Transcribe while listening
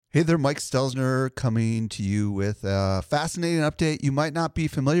Hey there, Mike Stelzner coming to you with a fascinating update you might not be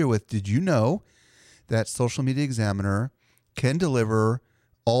familiar with. Did you know that Social Media Examiner can deliver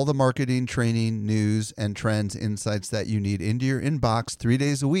all the marketing, training, news, and trends insights that you need into your inbox 3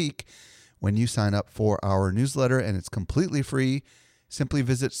 days a week when you sign up for our newsletter, and it's completely free. Simply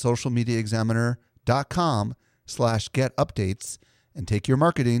visit socialmediaexaminer.com/get-updates and take your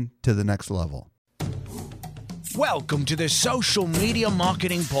marketing to the next level. Welcome to the Social Media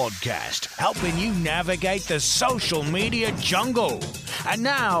Marketing Podcast, helping you navigate the social media jungle. And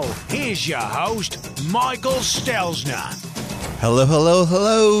now, here's your host, Michael Stelzner. Hello, hello,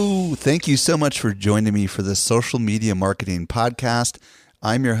 hello. Thank you so much for joining me for the Social Media Marketing Podcast.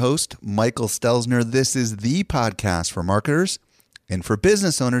 I'm your host, Michael Stelzner. This is the podcast for marketers and for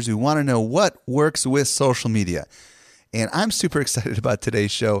business owners who want to know what works with social media. And I'm super excited about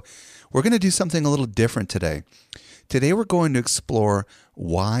today's show. We're going to do something a little different today. Today, we're going to explore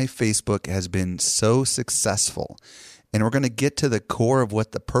why Facebook has been so successful. And we're going to get to the core of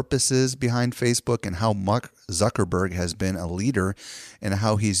what the purpose is behind Facebook and how Mark Zuckerberg has been a leader and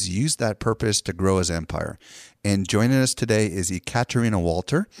how he's used that purpose to grow his empire. And joining us today is Ekaterina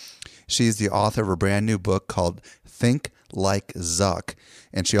Walter. She's the author of a brand new book called Think Like Zuck.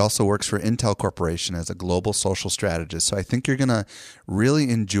 And she also works for Intel Corporation as a global social strategist. So I think you're going to really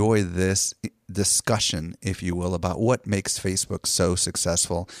enjoy this discussion, if you will, about what makes Facebook so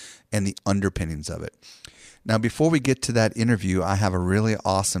successful and the underpinnings of it. Now, before we get to that interview, I have a really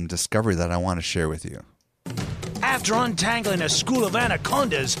awesome discovery that I want to share with you. After untangling a school of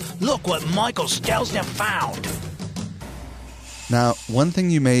anacondas, look what Michael Stelzner found. Now, one thing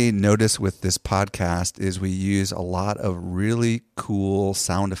you may notice with this podcast is we use a lot of really cool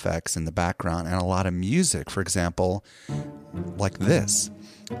sound effects in the background and a lot of music, for example, like this.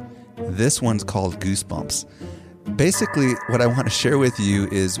 This one's called Goosebumps. Basically, what I want to share with you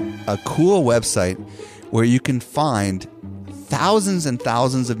is a cool website where you can find thousands and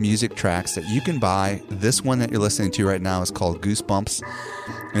thousands of music tracks that you can buy. This one that you're listening to right now is called Goosebumps,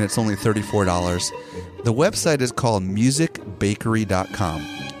 and it's only $34. The website is called musicbakery.com.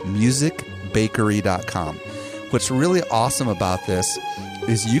 Musicbakery.com. What's really awesome about this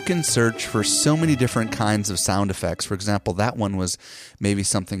is you can search for so many different kinds of sound effects. For example, that one was maybe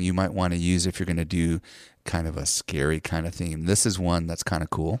something you might want to use if you're going to do kind of a scary kind of theme. This is one that's kind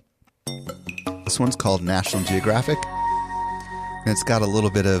of cool. This one's called National Geographic, and it's got a little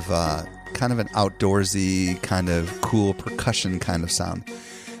bit of kind of an outdoorsy, kind of cool percussion kind of sound.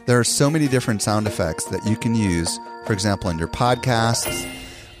 There are so many different sound effects that you can use, for example, in your podcasts,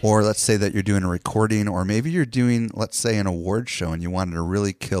 or let's say that you're doing a recording, or maybe you're doing, let's say, an award show and you wanted a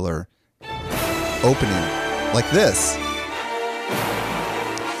really killer opening like this.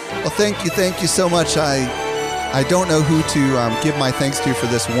 Well, thank you so much. I don't know who to give my thanks to for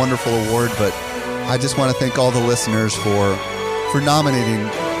this wonderful award, but I just want to thank all the listeners for nominating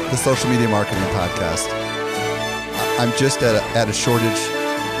the Social Media Marketing Podcast. I'm just at a shortage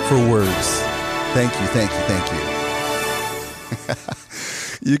for words. Thank you.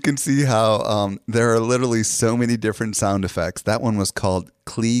 You can see how there are literally so many different sound effects. That one was called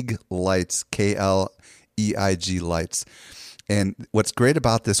Klieg Lights, K-L-E-I-G Lights. And what's great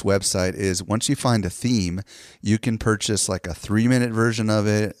about this website is once you find a theme, you can purchase like a 3-minute version of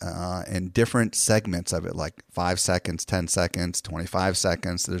it and different segments of it, like 5 seconds, 10 seconds, 25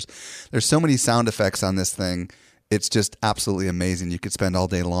 seconds. There's so many sound effects on this thing. It's just absolutely amazing. You could spend all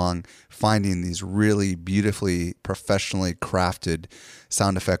day long finding these really beautifully, professionally crafted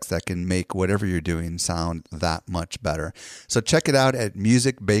sound effects that can make whatever you're doing sound that much better. So check it out at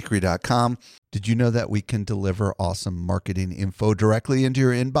musicbakery.com. Did you know that we can deliver awesome marketing info directly into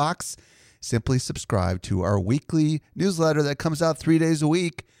your inbox? Simply subscribe to our weekly newsletter that comes out 3 days a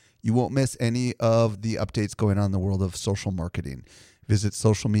week. You won't miss any of the updates going on in the world of social marketing. Visit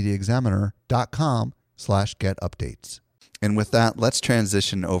socialmediaexaminer.com/get-updates. And with that, let's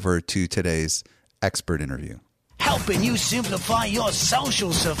transition over to today's expert interview. Helping you simplify your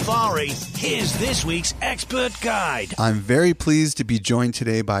social safari, here's this week's expert guide. I'm very pleased to be joined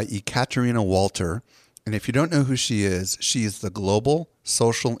today by Ekaterina Walter. And if you don't know who she is the Global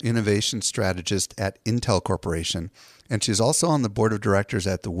Social Innovation Strategist at Intel Corporation. And she's also on the board of directors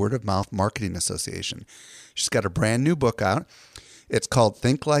at the Word of Mouth Marketing Association. She's got a brand new book out. It's called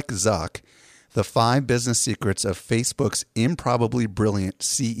Think Like Zuck: The 5 Business Secrets of Facebook's Improbably Brilliant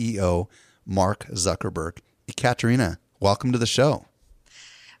CEO, Mark Zuckerberg. Ekaterina, welcome to the show.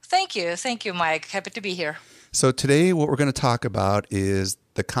 Thank you, Mike. Happy to be here. So today what we're going to talk about is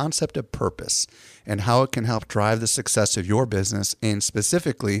the concept of purpose and how it can help drive the success of your business, and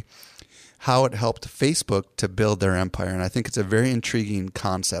specifically how it helped Facebook to build their empire. And I think it's a very intriguing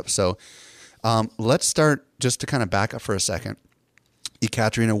concept. So let's start just to kind of back up for a second.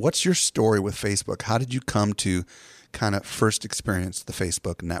 Ekaterina, what's your story with Facebook? How did you come to kind of first experience the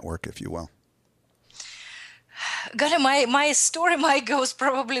Facebook network, if you will? God, my story goes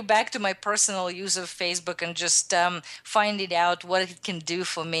probably back to my personal use of Facebook and just finding out what it can do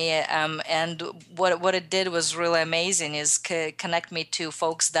for me. And what it did was really amazing is connect me to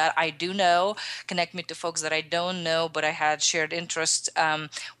folks that I do know, connect me to folks that I don't know, but I had shared interest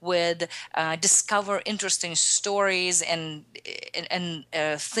with, discover interesting stories and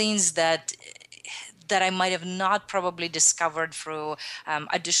things that I might have not probably discovered through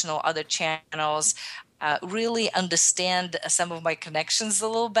additional other channels. Really understand some of my connections a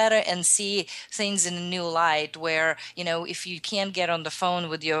little better and see things in a new light where, if you can't get on the phone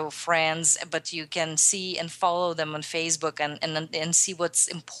with your friends, but you can see and follow them on Facebook and see what's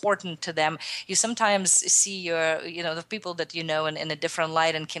important to them, you sometimes see the people that you know in a different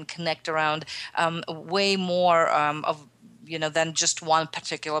light and can connect around way more of than just one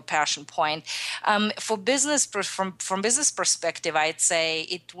particular passion point. For business, from business perspective, I'd say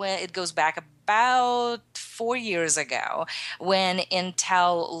it goes back about 4 years ago when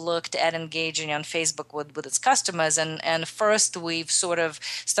Intel looked at engaging on Facebook with its customers. And first we've sort of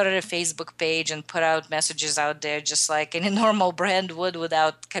started a Facebook page and put out messages out there just like any normal brand would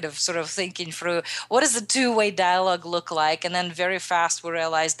without kind of sort of thinking through what does the two-way dialogue look like. And then very fast we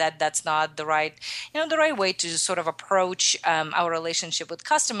realized that that's not the right way to sort of approach our relationship with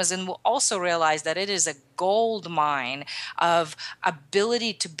customers. And we'll also realize that it is a gold mine of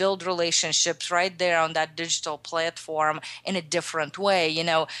ability to build relationships right there on that digital platform in a different way.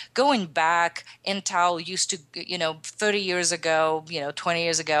 Going back, Intel used to, 30 years ago, 20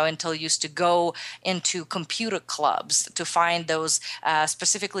 years ago, Intel used to go into computer clubs to find those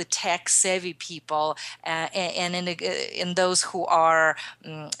specifically tech-savvy people and in those who are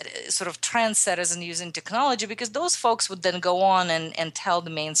sort of trendsetters in using technology, because those folks would then go on and tell the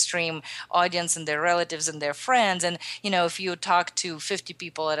mainstream audience and their relatives and their friends. And, if you talk to 50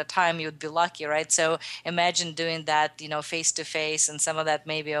 people at a time, you'd be lucky, right? So imagine doing that, face to face, and some of that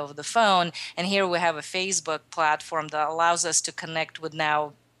maybe over the phone. And here we have a Facebook platform that allows us to connect with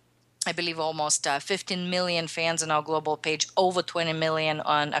now, I believe, almost 15 million fans on our global page, over 20 million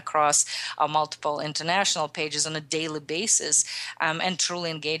across our multiple international pages on a daily basis, and truly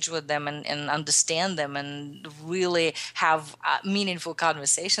engage with them and understand them and really have meaningful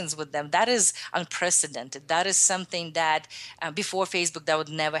conversations with them. That is unprecedented. That is something that before Facebook, that would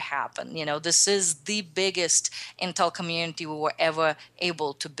never happen. This is the biggest Intel community we were ever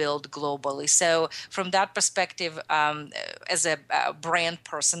able to build globally. So from that perspective, as a brand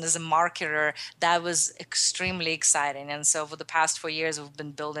person, as a marketer, that was extremely exciting. And so for the past 4 years, we've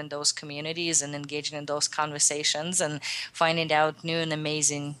been building those communities and engaging in those conversations and finding out new and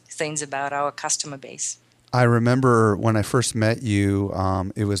amazing things about our customer base. I remember when I first met you,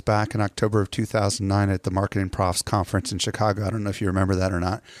 it was back in October of 2009 at the Marketing Profs Conference in Chicago. I don't know if you remember that or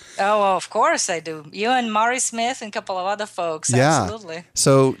not. Oh, well, of course I do. You and Mari Smith and a couple of other folks. Yeah. Absolutely.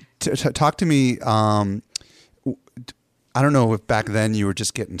 So talk to me. I don't know if back then you were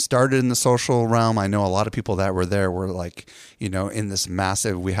just getting started in the social realm. I know a lot of people that were there were like, in this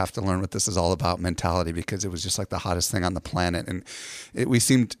massive, we have to learn what this is all about mentality, because it was just like the hottest thing on the planet. And we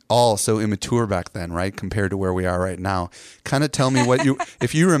seemed all so immature back then, right? Compared to where we are right now. Kind of tell me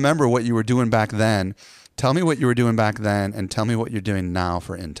if you remember what you were doing back then, tell me what you were doing back then and tell me what you're doing now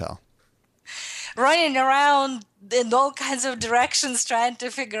for Intel. Running around in all kinds of directions trying to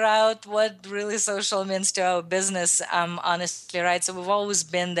figure out what really social means to our business, honestly, right? So we've always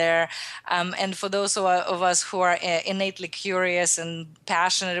been there. And for those of us who are innately curious and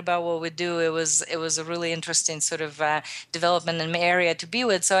passionate about what we do, it was a really interesting sort of development and area to be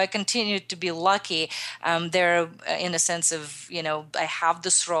with. So I continue to be lucky there in a sense of, I have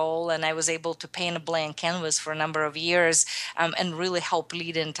this role and I was able to paint a blank canvas for a number of years and really help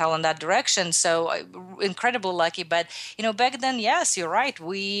lead Intel in that direction. So incredibly lucky. But, back then, yes, you're right.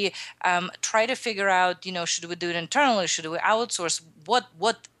 We try to figure out, should we do it internally? Should we outsource?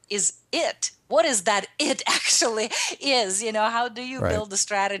 What is it? What is that it actually is? How do you build the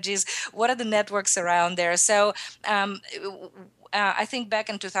strategies? What are the networks around there? So I think back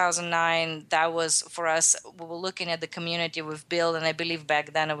in 2009, that was for us, we were looking at the community we've built, and I believe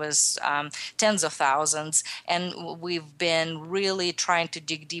back then it was tens of thousands. And we've been really trying to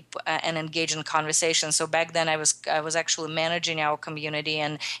dig deep and engage in conversation. So back then I was actually managing our community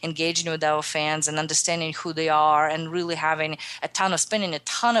and engaging with our fans and understanding who they are, and really spending a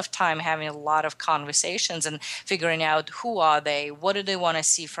ton of time having a lot of conversations and figuring out who are they, what do they want to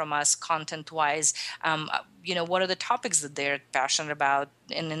see from us content wise, what are the topics that they're passionate about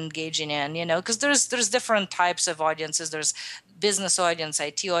and engaging in, because there's different types of audiences. There's business audience,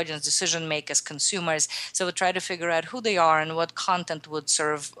 IT audience, decision makers, consumers. So we try to figure out who they are and what content would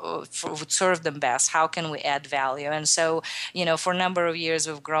serve them best. How can we add value? And so, for a number of years,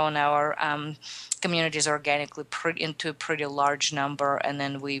 we've grown our communities organically into a pretty large number, and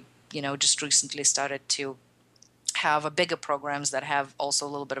then we, just recently started to have a bigger programs that have also a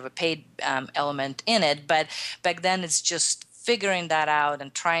little bit of a paid element in it. But back then it's just figuring that out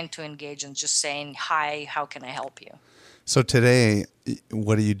and trying to engage and just saying, hi, how can I help you? So today,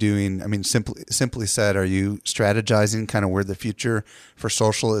 what are you doing? I mean, simply said, are you strategizing kind of where the future for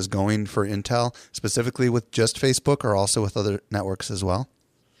social is going for Intel, specifically with just Facebook or also with other networks as well?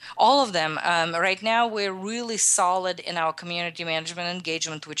 All of them. Right now, we're really solid in our community management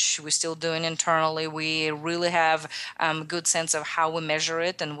engagement, which we're still doing internally. We really have a good sense of how we measure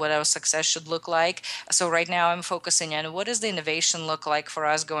it and what our success should look like. So right now, I'm focusing on what does the innovation look like for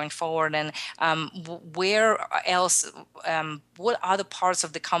us going forward, and where else, what other parts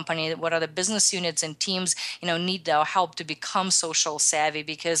of the company, what other business units and teams, need our help to become social savvy,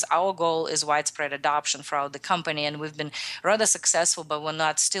 because our goal is widespread adoption throughout the company, and we've been rather successful, but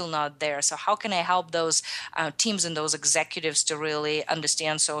we're still not there. So how can I help those teams and those executives to really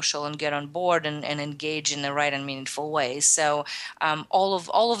understand social and get on board and engage in the right and meaningful ways? So all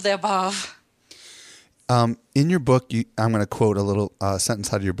of the above. In your book, I'm going to quote a little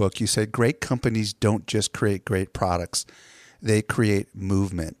sentence out of your book. You say, great companies don't just create great products, they create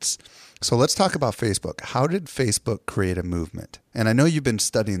movements. So let's talk about Facebook. How did Facebook create a movement? And I know you've been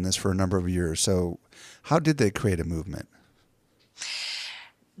studying this for a number of years. So how did they create a movement?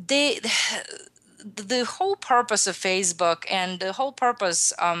 The whole purpose of Facebook and the whole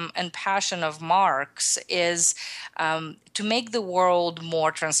purpose and passion of Mark's is to make the world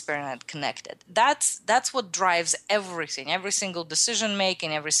more transparent and connected. That's what drives everything, every single decision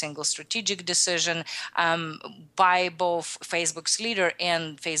making, every single strategic decision by both Facebook's leader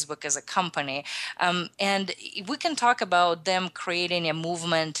and Facebook as a company. And we can talk about them creating a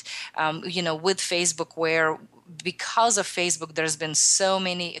movement, with Facebook, where because of Facebook, there's been so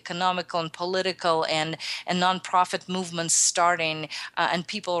many economical and political and nonprofit movements starting and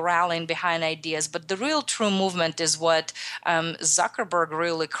people rallying behind ideas. But the real true movement is what Zuckerberg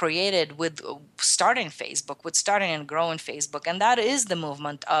really created with starting Facebook, with starting and growing Facebook. And that is the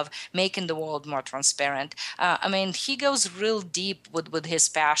movement of making the world more transparent. He goes real deep with his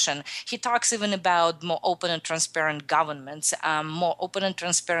passion. He talks even about more open and transparent governments, more open and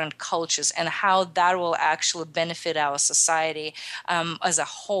transparent cultures, and how that will actually benefit our society as a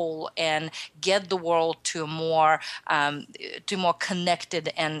whole and get the world to a more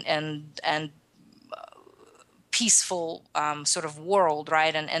connected and peaceful sort of world,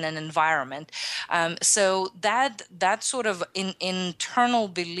 right, and an environment. So that sort of internal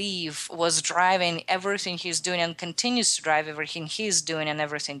belief was driving everything he's doing and continues to drive everything he's doing and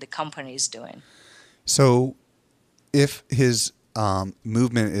everything the company is doing. So if his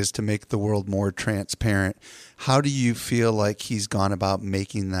movement is to make the world more transparent, how do you feel like he's gone about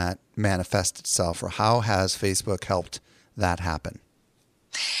making that manifest itself, or how has Facebook helped that happen?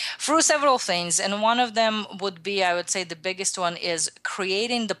 Through several things, and one of them would be, I would say the biggest one is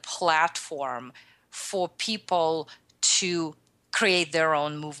creating the platform for people to create their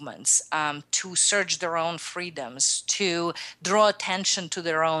own movements, to search their own freedoms, to draw attention to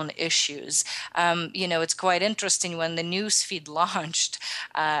their own issues. It's quite interesting when the newsfeed launched,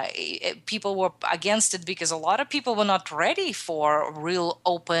 people were against it because a lot of people were not ready for real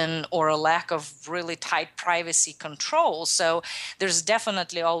open or a lack of really tight privacy control. So there's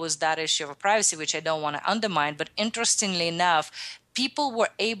definitely always that issue of privacy, which I don't want to undermine. But interestingly enough, people were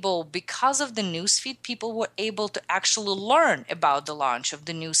able, because of the newsfeed, people were able to actually learn about the launch of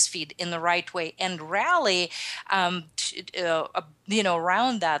the newsfeed in the right way and rally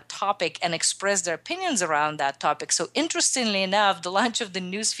around that topic and express their opinions around that topic. So interestingly enough, the launch of the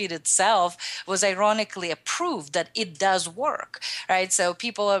newsfeed itself was ironically a proof that it does work, right? So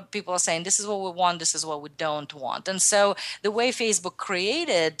people are saying, this is what we want, this is what we don't want. And so the way Facebook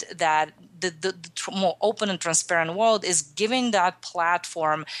created that more open and transparent world is giving that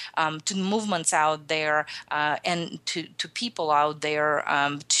platform to movements out there and to people out there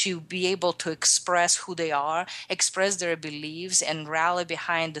to be able to express who they are, express their beliefs, and rally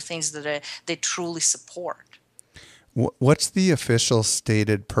behind the things that they truly support. What's the official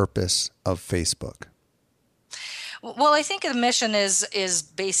stated purpose of Facebook? Well, I think the mission is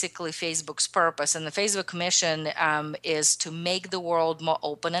basically Facebook's purpose, and the Facebook mission is to make the world more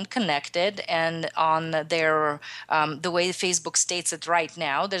open and connected. And on their the way Facebook states it right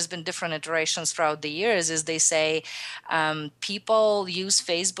now, there's been different iterations throughout the years. Is they say people use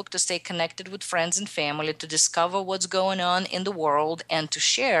Facebook to stay connected with friends and family, to discover what's going on in the world, and to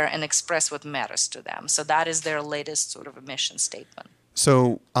share and express what matters to them. So that is their latest sort of a mission statement.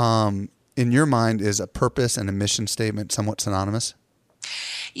 So, in your mind, is a purpose and a mission statement somewhat synonymous?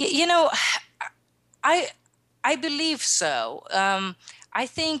 You know, I believe so. I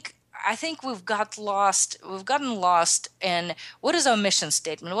think we've gotten lost in what is our mission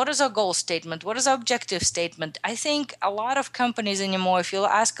statement, what is our goal statement, what is our objective statement. I think a lot of companies anymore, if you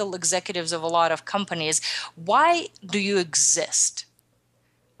ask executives of a lot of companies, why do you exist?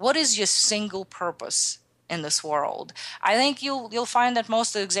 What is your single purpose in this world? I think you'll find that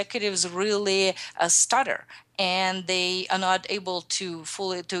most executives really stutter, and they are not able to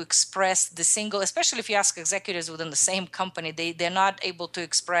fully to express the single, especially if you ask executives within the same company, they're not able to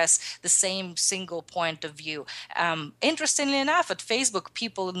express the same single point of view. Interestingly enough, at Facebook,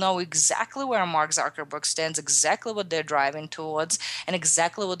 people know exactly where Mark Zuckerberg stands, exactly what they're driving towards, and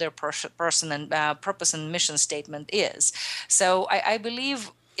exactly what their purpose and mission statement is. So I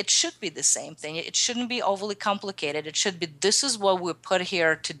believe it should be the same thing. It shouldn't be overly complicated. It should be, this is what we're put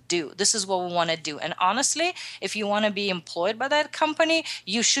here to do. This is what we want to do. And honestly, if you want to be employed by that company,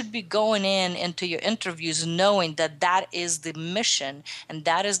 you should be going into your interviews knowing that that is the mission and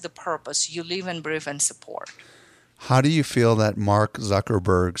that is the purpose you live and breathe and support. How do you feel that Mark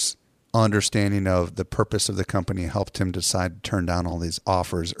Zuckerberg's understanding of the purpose of the company helped him decide to turn down all these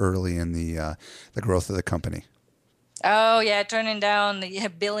offers early in the growth of the company? Oh, yeah, turning down the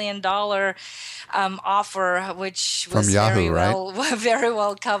 $1 billion offer, which was from Yahoo, very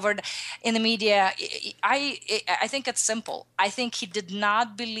well covered in the media. I think it's simple. I think he did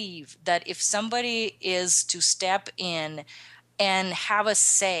not believe that if somebody is to step in and have a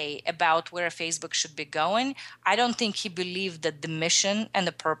say about where Facebook should be going, I don't think he believed that the mission and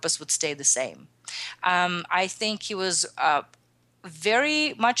the purpose would stay the same. I think he was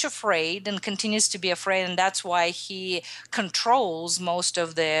very much afraid and continues to be afraid, and that's why he controls most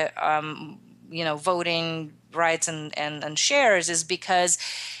of the voting rights and shares, is because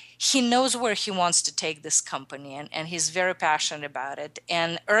he knows where he wants to take this company, and he's very passionate about it.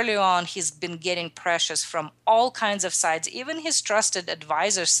 And early on, he's been getting pressures from all kinds of sides, even his trusted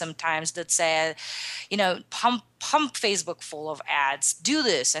advisors sometimes, that say, pump Facebook full of ads, do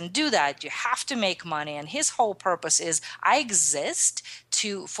this and do that, you have to make money. And his whole purpose is, I exist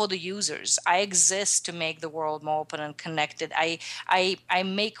for the users. I exist to make the world more open and connected. I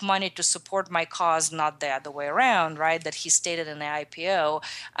make money to support my cause, not the other way around, right? That he stated in the IPO.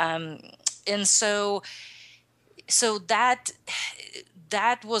 And so that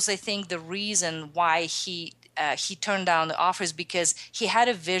was, I think, the reason why he turned down the offers, because he had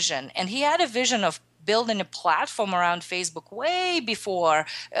a vision, and he had a vision of building a platform around Facebook way before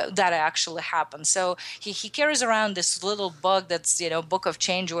that actually happened. So he carries around this little book that's, Book of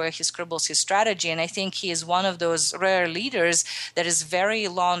Change, where he scribbles his strategy. And I think he is one of those rare leaders that is very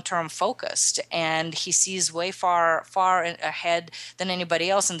long-term focused, and he sees way far ahead than anybody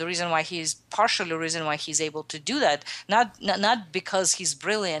else. And the reason why partially the reason why he's able to do that, not because he's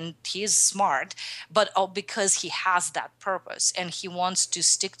brilliant, he is smart, but because he has that purpose and he wants to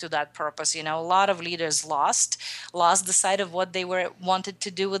stick to that purpose. A lot of leaders lost the sight of what they wanted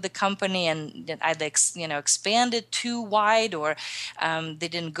to do with the company, and either expanded too wide, or they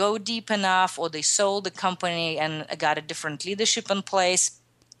didn't go deep enough, or they sold the company and got a different leadership in place.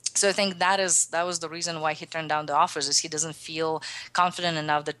 So I think that was the reason why he turned down the offers, is he doesn't feel confident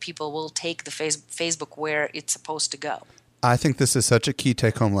enough that people will take the Facebook where it's supposed to go. I think this is such a key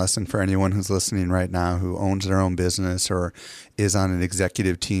take-home lesson for anyone who's listening right now, who owns their own business or is on an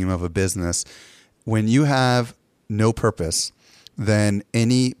executive team of a business. When you have no purpose, then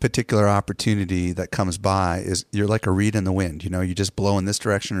any particular opportunity that comes by you're like a reed in the wind. You just blow in this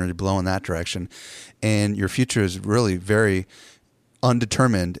direction or you blow in that direction, and your future is really very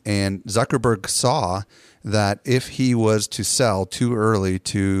undetermined. And Zuckerberg saw that if he was to sell too early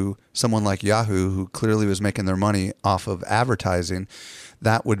to someone like Yahoo, who clearly was making their money off of advertising,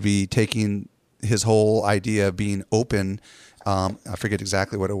 that would be taking his whole idea of being open I forget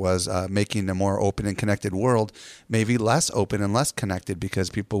exactly what it was, making a more open and connected world, maybe less open and less connected because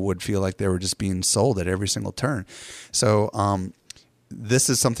people would feel like they were just being sold at every single turn. So this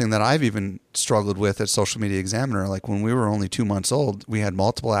is something that I've even struggled with at Social Media Examiner. Like when we were only 2 months old, we had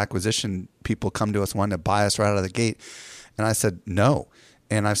multiple acquisition people come to us wanting to buy us right out of the gate. And I said no.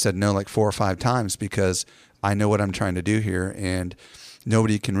 And I've said no like 4 or 5 times because I know what I'm trying to do here, and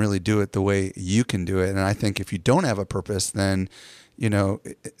nobody can really do it the way you can do it. And I think if you don't have a purpose, then,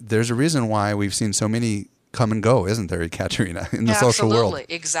 there's a reason why we've seen so many come and go, isn't there, Katerina, in the social world?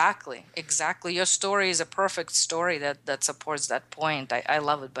 Absolutely. Exactly. Your story is a perfect story that supports that point. I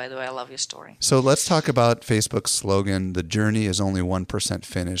love it, by the way. I love your story. So let's talk about Facebook's slogan, "The journey is only 1%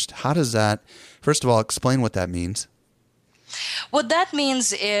 finished." How does that, first of all, explain what that means? What that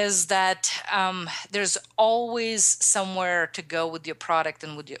means is that there's always somewhere to go with your product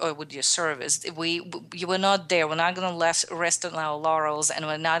and with your service. We're not there. We're not going to rest on our laurels, and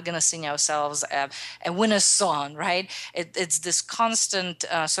we're not going to sing ourselves a winner's song, right? It's this constant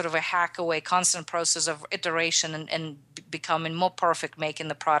sort of a hack away, constant process of iteration and becoming more perfect, making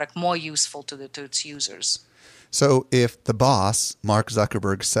the product more useful to its users. So if the boss, Mark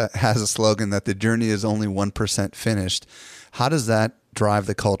Zuckerberg, has a slogan that the journey is only 1% finished, how does that drive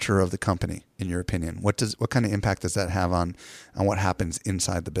the culture of the company, in your opinion? What kind of impact does that have on what happens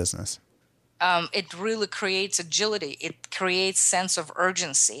inside the business? It really creates agility. It creates sense of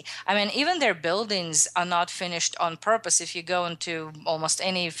urgency. I mean, even their buildings are not finished on purpose. If you go into almost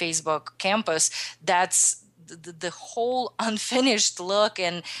any Facebook campus, that's the whole unfinished look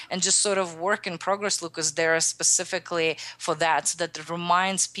and just sort of work in progress look is there specifically for that, so that it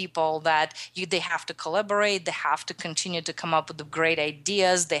reminds people that they have to collaborate, they have to continue to come up with the great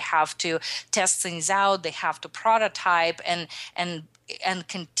ideas, they have to test things out, they have to prototype and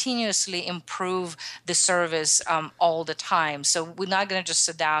continuously improve the service all the time. So we're not going to just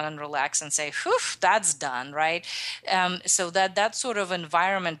sit down and relax and say, "Whew, that's done," right? So that sort of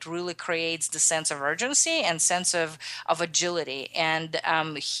environment really creates the sense of urgency and sense of agility. And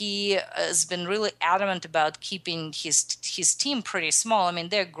he has been really adamant about keeping his team pretty small. I mean,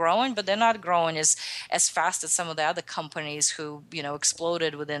 they're growing, but they're not growing as fast as some of the other companies who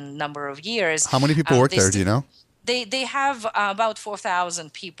exploded within a number of years. How many people work there? Do you know? They have about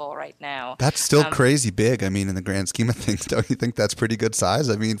 4,000 people right now. That's still crazy big. I mean, in the grand scheme of things, don't you think that's pretty good size?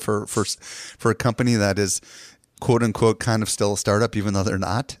 I mean, for a company that is quote unquote kind of still a startup, even though they're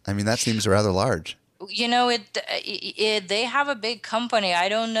not. I mean, that seems rather large. They have a big company. I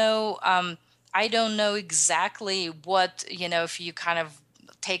don't know. I don't know exactly what if you kind of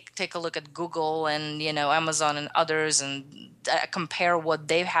take a look at Google and Amazon and others and compare what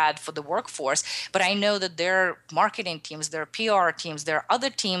they've had for the workforce. But I know that their marketing teams, their PR teams, their other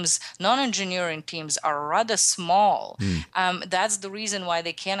teams, non-engineering teams are rather small. That's the reason why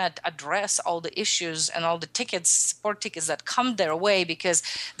they cannot address all the issues and all the support tickets that come their way, because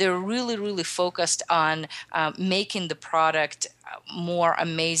they're really, really focused on making the product more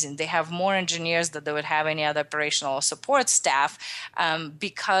amazing. They have more engineers than they would have any other operational or support staff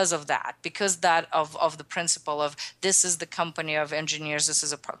because of that, of the principle of this is the company of engineers, this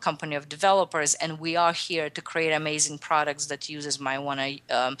is a company of developers, and we are here to create amazing products that users might want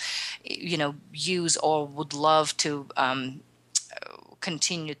to use or would love to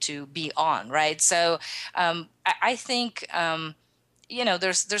continue to be on, right? So I think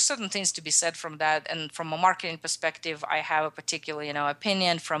there's certain things to be said from that. And from a marketing perspective, I have a particular,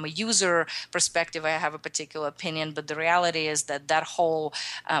 opinion. From a user perspective, I have a particular opinion. But the reality is that whole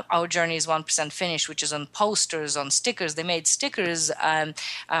our journey is 1% finished, which is on posters, on stickers. They made stickers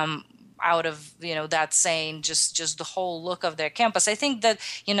out of that saying, just the whole look of their campus. I think that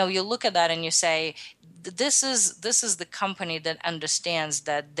you look at that and you say, this is the company that understands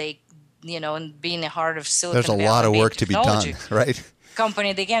that they and being a heart of Silicon There's a Valley, lot of work to be done, right?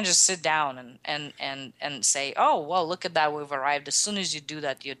 Company, they can't just sit down and say, "Oh, well, look at that, we've arrived." As soon as you do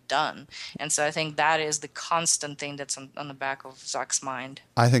that, you're done. And so I think that is the constant thing that's on the back of Zuck's mind.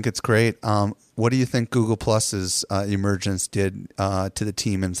 I think it's great. What do you think Google Plus's emergence did to the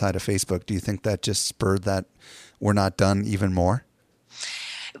team inside of Facebook? Do you think that just spurred that we're not done even more?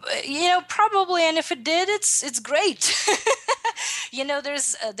 Probably, and if it did, it's great.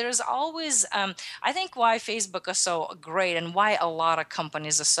 There's always I think why Facebook is so great and why a lot of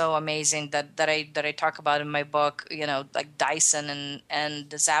companies are so amazing that I talk about in my book, like Dyson and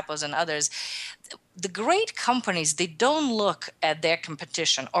the Zappos and others. the great companies, they don't look at their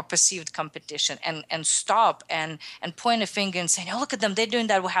competition or perceived competition and stop and point a finger and say, oh, look at them, they're doing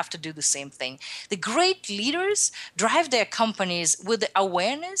that, we have to do the same thing. The great leaders drive their companies with the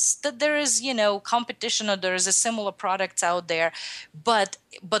awareness that there is, competition, or there is a similar products out there, but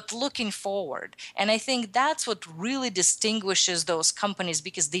looking forward. And I think that's what really distinguishes those companies,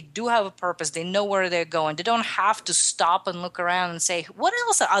 because they do have a purpose. They know where they're going. They don't have to stop and look around and say, what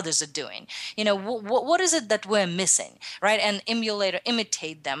else are others are doing? What is it that we're missing, right? And emulate or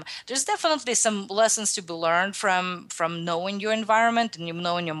imitate them. There's definitely some lessons to be learned from knowing your environment and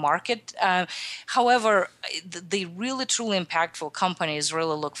knowing your market. However, the really truly impactful companies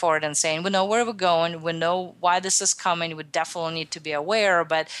really look forward and saying, we know where we're going, we know why this is coming, we definitely need to be aware,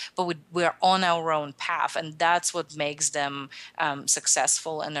 but we're on our own path, and that's what makes them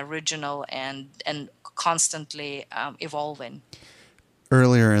successful and original and constantly evolving.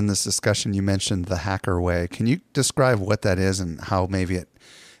 Earlier in this discussion, you mentioned the Hacker Way. Can you describe what that is and how maybe it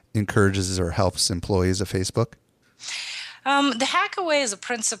encourages or helps employees of Facebook? The Hacker Way is a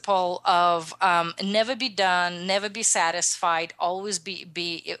principle of never be done, never be satisfied, always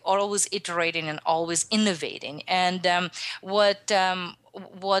be always iterating and always innovating. And what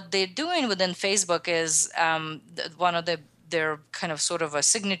they're doing within Facebook is one of their kind of sort of a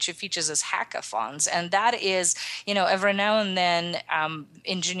signature features is hackathons. And that is, every now and then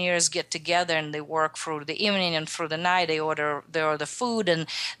engineers get together and they work through the evening and through the night. They order food and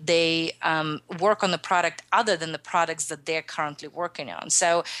they work on the product other than the products that they're currently working on.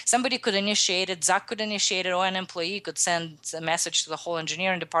 So somebody could initiate it, Zuck could initiate it, or an employee could send a message to the whole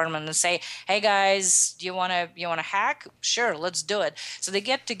engineering department and say, hey guys, do you want to hack? Sure, let's do it. So they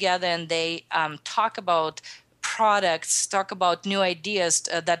get together and they talk about products, talk about new ideas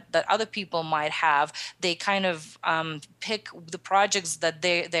that other people might have. They kind of pick the projects that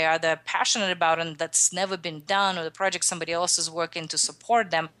they are either passionate about and that's never been done, or the project somebody else is working to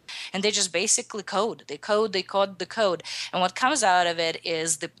support them, and they just basically code. They code the code. And what comes out of it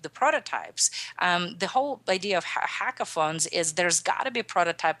is the prototypes. The whole idea of hackathons is there's got to be a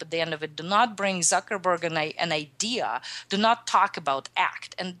prototype at the end of it. Do not bring Zuckerberg an idea. Do not talk about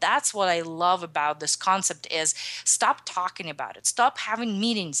act. And that's what I love about this concept is stop talking about it. Stop having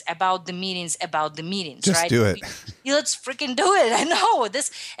meetings about the meetings about the meetings. Just right? do it. Let's freaking do it. I know this.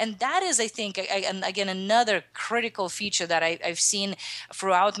 And that is, I think, and again, another critical feature that I've seen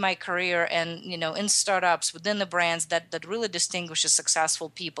throughout my career and, in startups within the brands that really distinguishes successful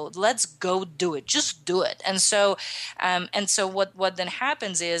people. Let's go do it. Just do it. And so what then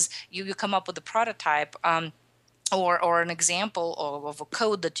happens is you come up with a prototype, or an example of a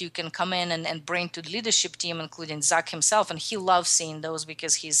code that you can come in and bring to the leadership team, including Zuck himself. And he loves seeing those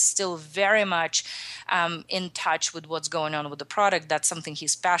because he's still very much in touch with what's going on with the product. That's something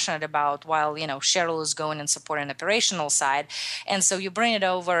he's passionate about, while, Cheryl is going and supporting the operational side. And so you bring it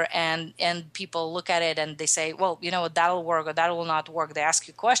over and people look at it and they say, well, that'll work or that will not work. They ask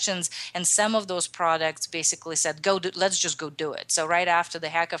you questions. And some of those products basically said, let's just go do it. So right after the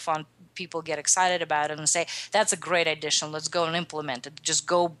hackathon, people get excited about it and say, that's a great addition, let's go and implement it, just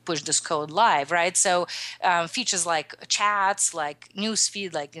go push this code live, right? So features like chats, like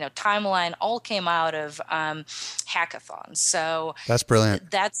newsfeed, like timeline, all came out of hackathons. So that's brilliant.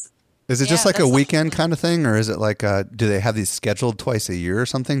 Is it just like a weekend kind of thing, or is it like do they have these scheduled twice a year or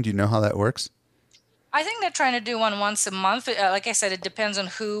something? Do you know how that works? I think they're trying to do one once a month. Like I said, it depends on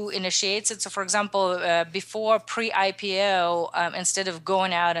who initiates it. So, for example, before pre-IPO, instead of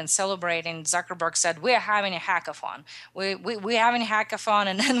going out and celebrating, Zuckerberg said, we're having a hackathon. We're having a hackathon,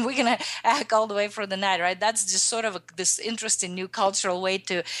 and then we're going to hack all the way through the night, right? That's just sort of this interesting new cultural way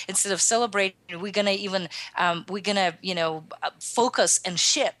to, instead of celebrating, we're going to focus and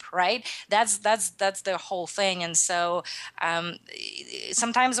ship, right? That's the whole thing. And so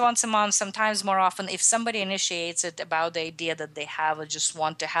sometimes once a month, sometimes more often, if somebody initiates it about the idea that they have or just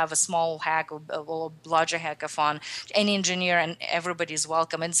want to have a small hack or a larger hackathon, any engineer and everybody's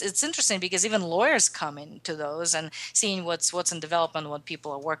welcome. And it's interesting because even lawyers come into those and seeing what's in development, what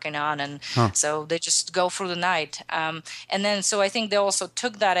people are working on. And so they just go through the night. And then, so I think they also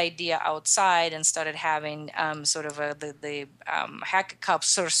took that idea outside and started having sort of the Hacker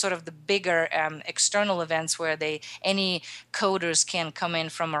Cups, or sort of the bigger external events where any coders can come in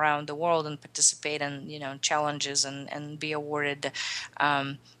from around the world and participate in challenges and be awarded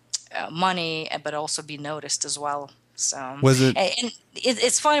money, but also be noticed as well. So was it? And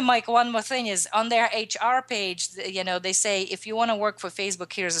it's funny, Mike. One more thing is on their HR page. They say if you want to work for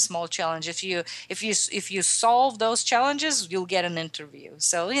Facebook, here's a small challenge. If you solve those challenges, you'll get an interview.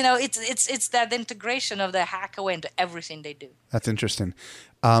 So it's that integration of the HackerWay into everything they do. That's interesting.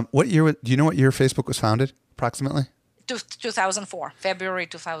 What year? Do you know what year Facebook was founded approximately? 2004, February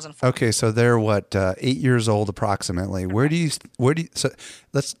 2004. Okay, so they're what 8 years old approximately. So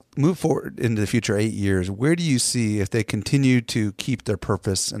let's move forward into the future 8 years. Where do you see, if they continue to keep their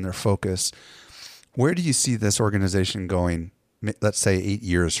purpose and their focus, where do you see this organization going? Let's say 8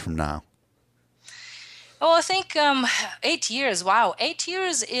 years from now. Oh, I think 8 years. Wow, 8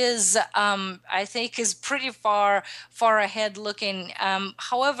 years is I think is pretty far ahead looking.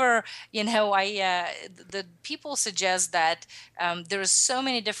 However, the people suggest that there are so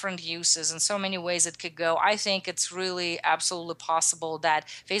many different uses and so many ways it could go. I think it's really absolutely possible that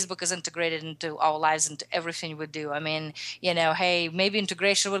Facebook is integrated into our lives, into everything we do. I mean, hey, maybe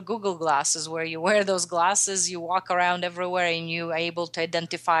integration with Google Glasses, where you wear those glasses, you walk around everywhere, and you are able to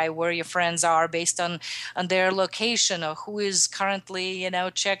identify where your friends are based on their location, or who is currently,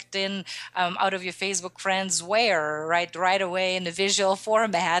 checked in out of your Facebook friends where, right away in the visual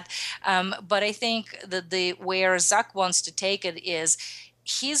format. But I think that where Zuck wants to take it is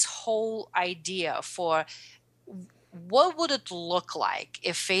his whole idea for what would it look like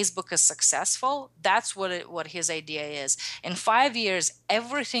if Facebook is successful. That's what his idea is. In 5 years,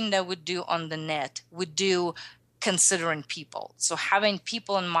 everything that we do on the net, we do considering people. So having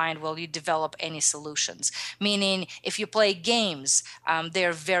people in mind while you develop any solutions. Meaning, if you play games,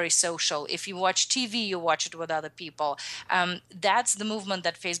 they're very social. If you watch TV, you watch it with other people. That's the movement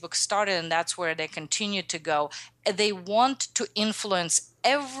that Facebook started, and that's where they continue to go. They want to influence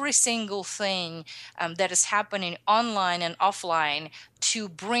every single thing that is happening online and offline, to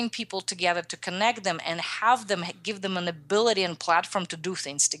bring people together, to connect them, and give them an ability and platform to do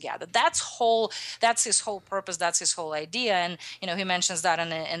things together. That's his whole purpose. That's his whole idea. And he mentions that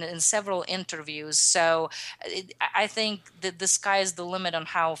in several interviews. So I think that the sky is the limit on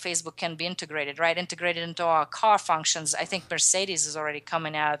how Facebook can be integrated. Integrated into our car functions. I think Mercedes is already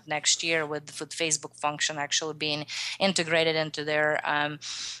coming out next year with Facebook function actually being integrated into their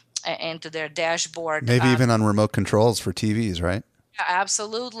dashboard. Maybe even on remote controls for TVs, right?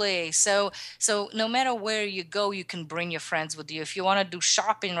 Absolutely. So no matter where you go, you can bring your friends with you. If you want to do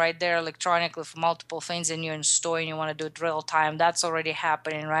shopping right there electronically for multiple things, and you're in store and you want to do it real time, that's already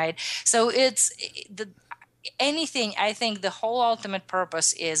happening, right? So it's anything. I think the whole ultimate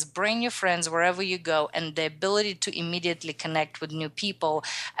purpose is bring your friends wherever you go, and the ability to immediately connect with new people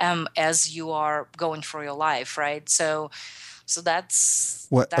as you are going for your life, right? So that's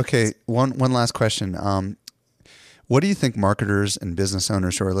what. Okay, one last question. What do you think marketers and business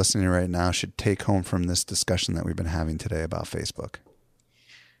owners who are listening right now should take home from this discussion that we've been having today about Facebook?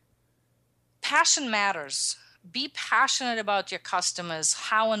 Passion matters. Be passionate about your customers,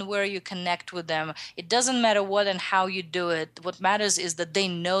 how and where you connect with them. It doesn't matter what and how you do it. What matters is that they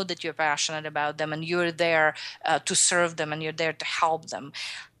know that you're passionate about them, and you're there to serve them, and you're there to help them.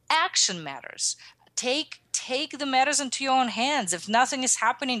 Action matters. Take the matters into your own hands. If nothing is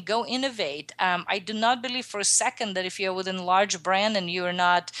happening, go innovate. I do not believe for a second that if you're within a large brand and you're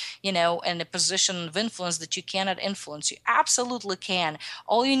not, in a position of influence, that you cannot influence. You absolutely can.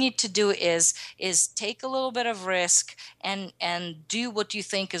 All you need to do is take a little bit of risk and do what you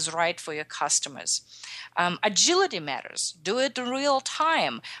think is right for your customers. Agility matters. Do it in real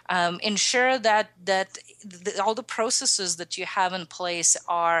time. Ensure that all the processes that you have in place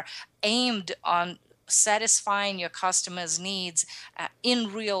are aimed on satisfying your customers' needs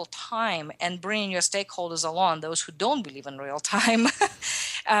in real time, and bringing your stakeholders along, those who don't believe in real time.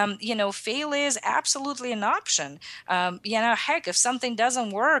 Failure is absolutely an option. Heck, if something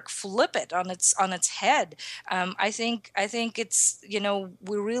doesn't work, flip it on its head. I think it's,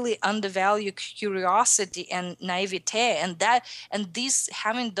 we really undervalue curiosity and naivete, and these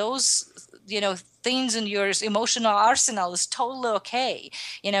having those things in your emotional arsenal is totally okay.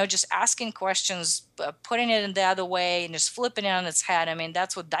 Just asking questions, putting it in the other way, and just flipping it on its head. I mean,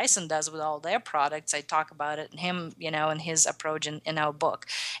 that's what Dyson does with all their products. I talk about it, and his approach in our book.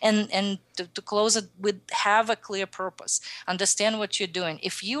 And to close it with, have a clear purpose. Understand what you're doing.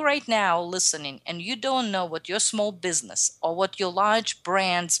 If you right now listening and you don't know what your small business or what your large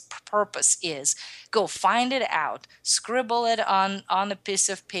brand's purpose is, go find it out. Scribble it on a piece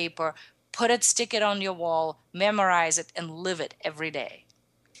of paper. Stick it on your wall, memorize it, and live it every day.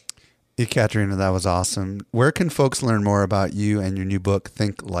 Ekaterina, that was awesome. Where can folks learn more about you and your new book,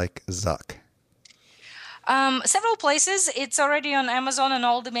 Think Like Zuck? Several places. It's already on Amazon and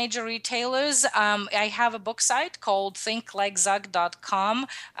all the major retailers. I have a book site called thinklikezuck.com,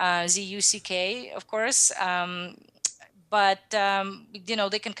 ZUCK, of course. But,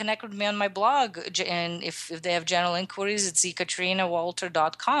 they can connect with me on my blog. And if they have general inquiries, it's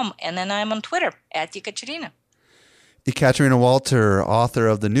ekaterinawalter.com. And then I'm on Twitter, @Ekaterina. Ekaterina Walter, author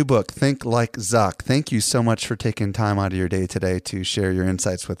of the new book, Think Like Zuck. Thank you so much for taking time out of your day today to share your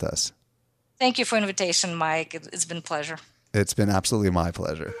insights with us. Thank you for the invitation, Mike. It's been a pleasure. It's been absolutely my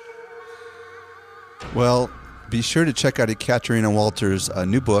pleasure. Well, be sure to check out Ekaterina Walter's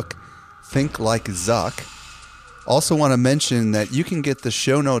new book, Think Like Zuck. Also want to mention that you can get the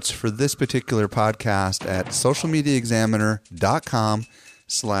show notes for this particular podcast at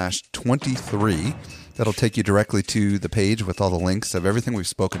socialmediaexaminer.com/23. That'll take you directly to the page with all the links of everything we've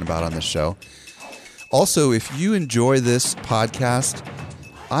spoken about on this show. Also, if you enjoy this podcast,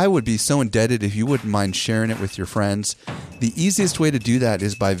 I would be so indebted if you wouldn't mind sharing it with your friends. The easiest way to do that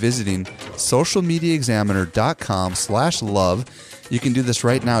is by visiting socialmediaexaminer.com/love. You can do this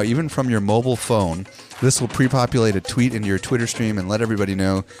right now, even from your mobile phone. This will pre-populate a tweet into your Twitter stream and let everybody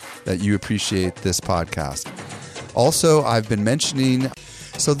know that you appreciate this podcast. Also, I've been mentioning,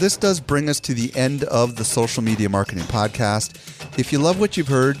 so this does bring us to the end of the Social Media Marketing Podcast. If you love what you've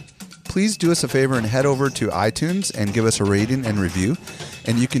heard, please do us a favor and head over to iTunes and give us a rating and review.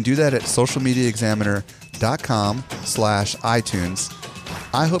 And you can do that at socialmediaexaminer.com/iTunes.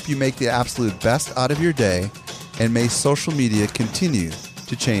 I hope you make the absolute best out of your day, and may social media continue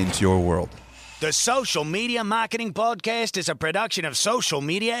to change your world. The Social Media Marketing Podcast is a production of Social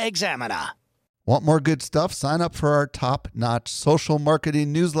Media Examiner. Want more good stuff? Sign up for our top-notch social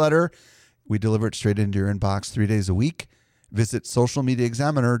marketing newsletter. We deliver it straight into your inbox 3 days a week. Visit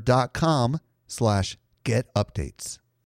socialmediaexaminer.com/get updates.